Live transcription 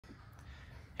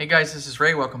Hey guys, this is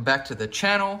Ray. Welcome back to the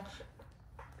channel.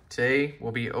 Today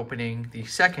we'll be opening the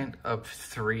second of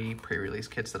 3 pre-release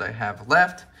kits that I have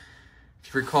left.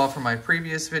 If you recall from my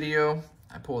previous video,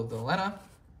 I pulled the Lena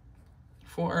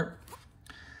 4,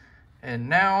 and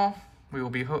now we will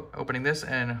be opening this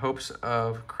in hopes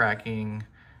of cracking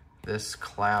this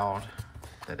Cloud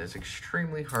that is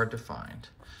extremely hard to find.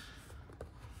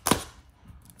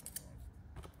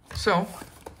 So,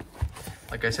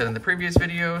 like I said in the previous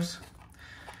videos,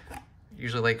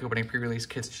 usually like opening pre-release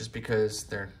kits just because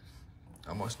there's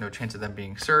almost no chance of them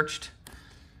being searched.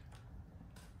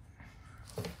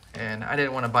 And I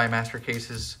didn't want to buy master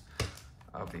cases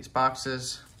of these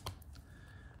boxes.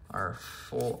 Our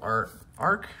full art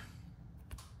arc,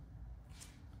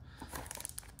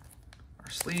 our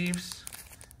sleeves,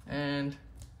 and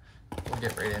we'll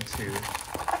get right into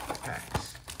the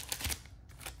packs.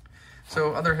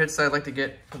 So other hits that I'd like to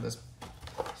get from this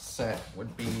set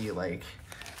would be like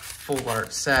full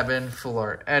art Sabin, full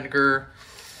art Edgar.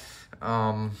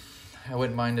 I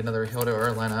wouldn't mind another Hilda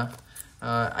or Lena.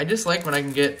 I just like when I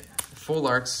can get full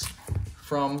arts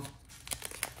from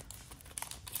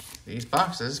these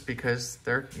boxes because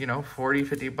they're, you know, 40,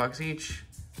 50 bucks each.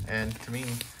 And to me,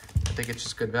 I think it's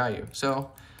just good value. So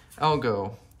I'll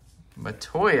go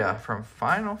Matoya from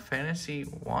Final Fantasy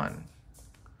 1.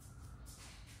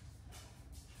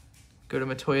 Go to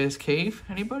Matoya's Cave,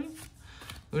 anybody?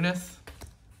 Luneth,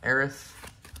 Aerith,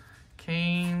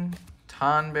 Kane,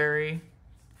 Tonberry,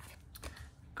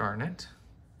 Garnet.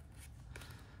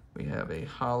 We have a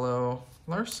Hollow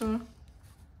Larsa,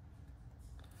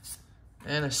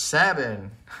 and a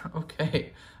Sabin. Okay,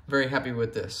 I'm very happy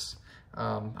with this.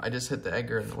 I just hit the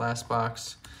Edgar in the last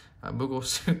box. Moogle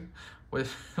suit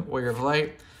with Warrior of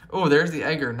Light. Oh, there's the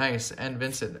Edgar, nice, and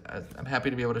Vincent. I'm happy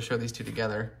to be able to show these two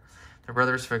together. The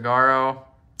brothers Figaro.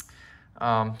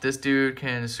 This dude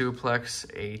can suplex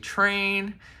a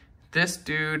train. This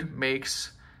dude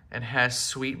makes and has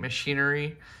sweet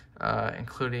machinery,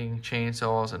 including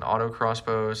chainsaws and auto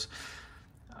crossbows.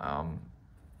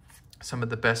 Some of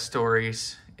the best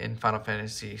stories in Final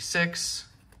Fantasy VI.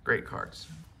 Great cards.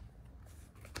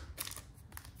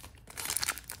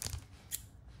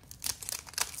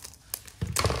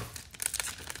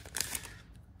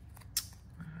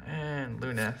 And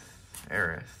Luneth,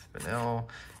 Aerith, Vanille,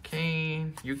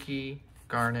 Kane, Yuki,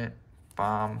 Garnet,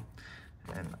 Bomb,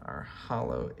 and our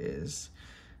hollow is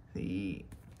the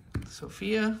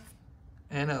Sophia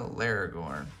and a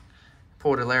Laragorn.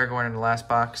 Pulled a Laragorn in the last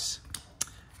box.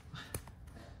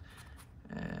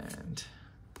 And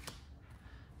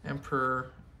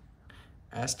Emperor,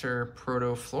 Aster,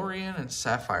 Proto Florian, and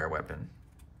Sapphire Weapon.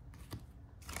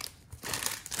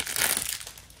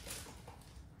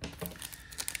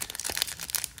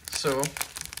 So,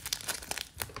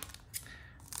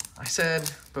 I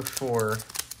said before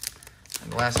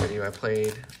in the last video I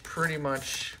played pretty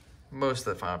much most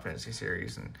of the Final Fantasy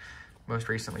series, and most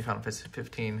recently Final Fantasy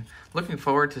 15. Looking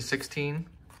forward to 16.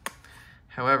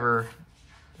 However,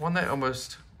 one that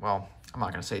almost, well, I'm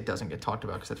not going to say it doesn't get talked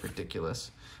about because that's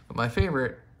ridiculous, but my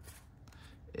favorite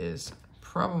is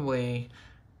probably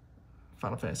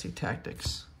Final Fantasy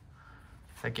Tactics.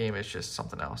 That game is just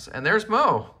something else. And there's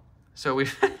Mo. So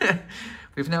we've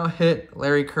now hit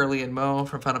Larry, Curly, and Mo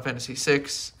from Final Fantasy VI.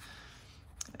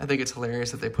 I think it's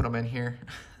hilarious that they put them in here.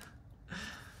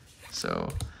 So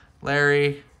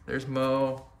Larry, there's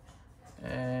Mo,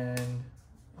 and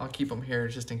I'll keep them here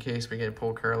just in case we get to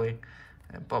pull Curly.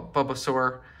 And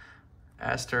Bulbasaur,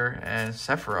 Aster, and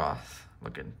Sephiroth.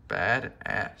 Looking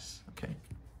badass. Okay.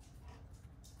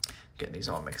 Getting these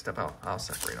all mixed up. I'll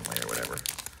separate them later, whatever.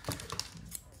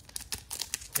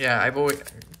 Yeah, I've always...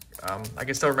 I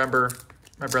can still remember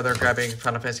my brother grabbing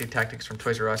Final Fantasy Tactics from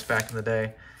Toys R Us back in the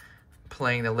day,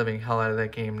 playing the living hell out of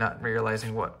that game, not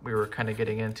realizing what we were kind of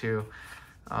getting into.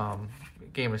 The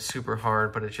game is super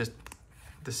hard, but it's just,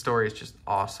 the story is just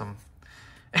awesome.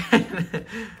 And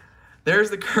there's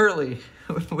the Curly.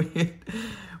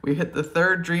 we hit the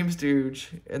 3rd Dream Stooge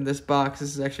in this box. This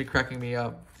is actually cracking me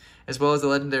up. As well as the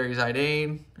legendary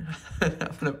Zidane.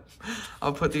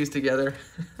 I'll put these together.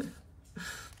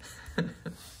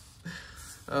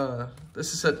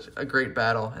 This is such a great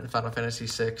battle in Final Fantasy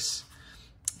VI.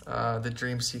 The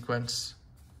dream sequence.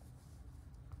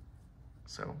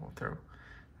 So we'll throw,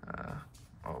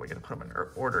 oh, we're gonna put them in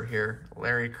order here.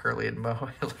 Larry, Curly, and Mo.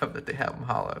 I love that they have them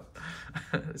hollow.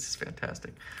 This is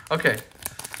fantastic. Okay,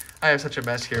 I have such a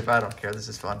mess here, but I don't care. This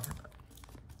is fun.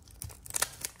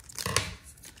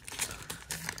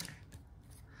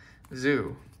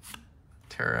 Zoo,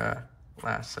 Terra,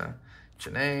 Lassa,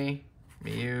 Janae,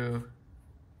 Miyu,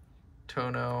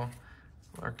 Tono,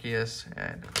 Arceus,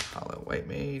 and Hollow White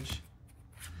Mage.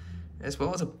 as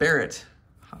well as a Barrett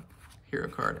hero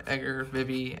card, Egger,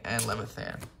 Vivi, and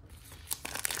Levithan.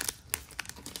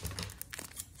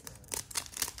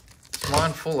 Come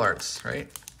on, full arts, right?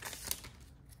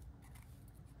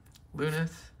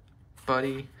 Lunith,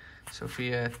 Buddy,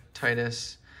 Sophia,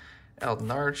 Titus,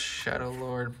 Elden Arch, Shadow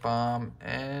Lord, Bomb,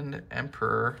 and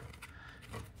Emperor.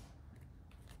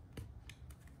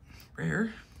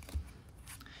 Rare.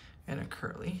 And a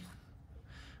Curly.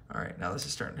 All right, now this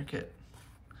is starting to get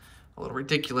a little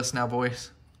ridiculous now,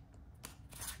 boys.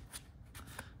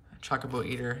 Chocobo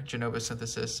Eater, Genova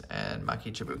Synthesis, and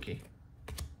Maki Chibuki.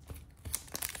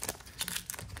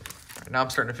 Right, now I'm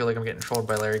starting to feel like I'm getting trolled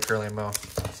by Larry, Curly, and Mo.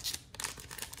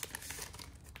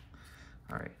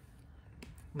 All right.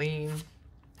 Lean,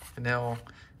 Vanille,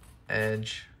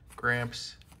 Edge,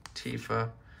 Gramps, Tifa,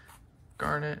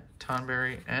 Garnet,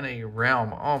 Tonberry, and a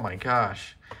Realm. Oh my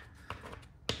gosh.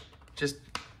 Just,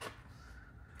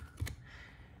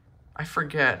 I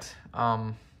forget,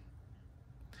 when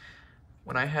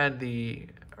I had the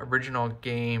original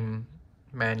game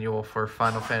manual for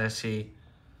Final Fantasy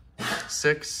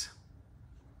VI,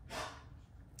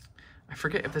 I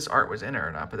forget if this art was in it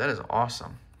or not, but that is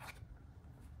awesome.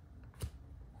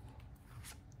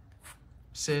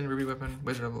 Sin, Ruby Weapon,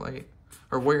 Wizard of Light,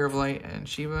 or Warrior of Light, and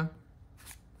Shiva.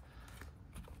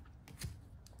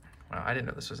 Wow, I didn't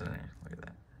know this was in there. Look at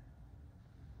that.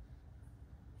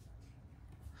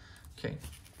 Okay.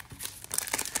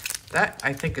 That,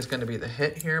 I think, is going to be the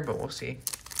hit here, but we'll see.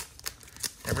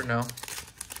 Never know.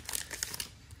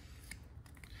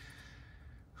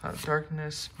 Cloud of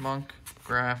Darkness, Monk,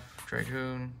 Graf,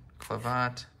 Dragoon,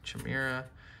 Clavat, Chimera,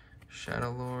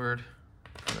 Shadow Lord,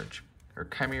 or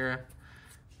Chimera,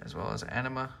 as well as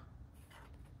Anima.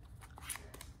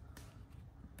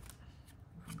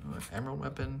 Emerald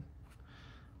Weapon,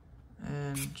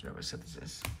 and Genova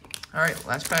Synthesis. All right,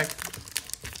 last pack.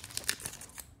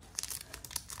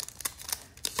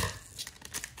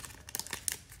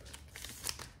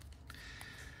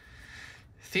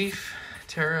 Thief,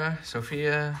 Terra,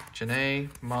 Sophia, Janae,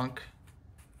 Monk,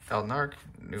 Eldenark,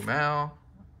 Numao,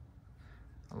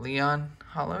 Leon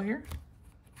Hollow here,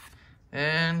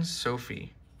 and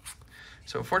Sophie.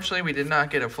 So unfortunately, we did not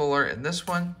get a full art in this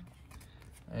one,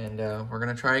 and we're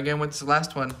gonna try again with this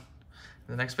last one in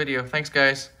the next video. Thanks,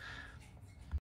 guys.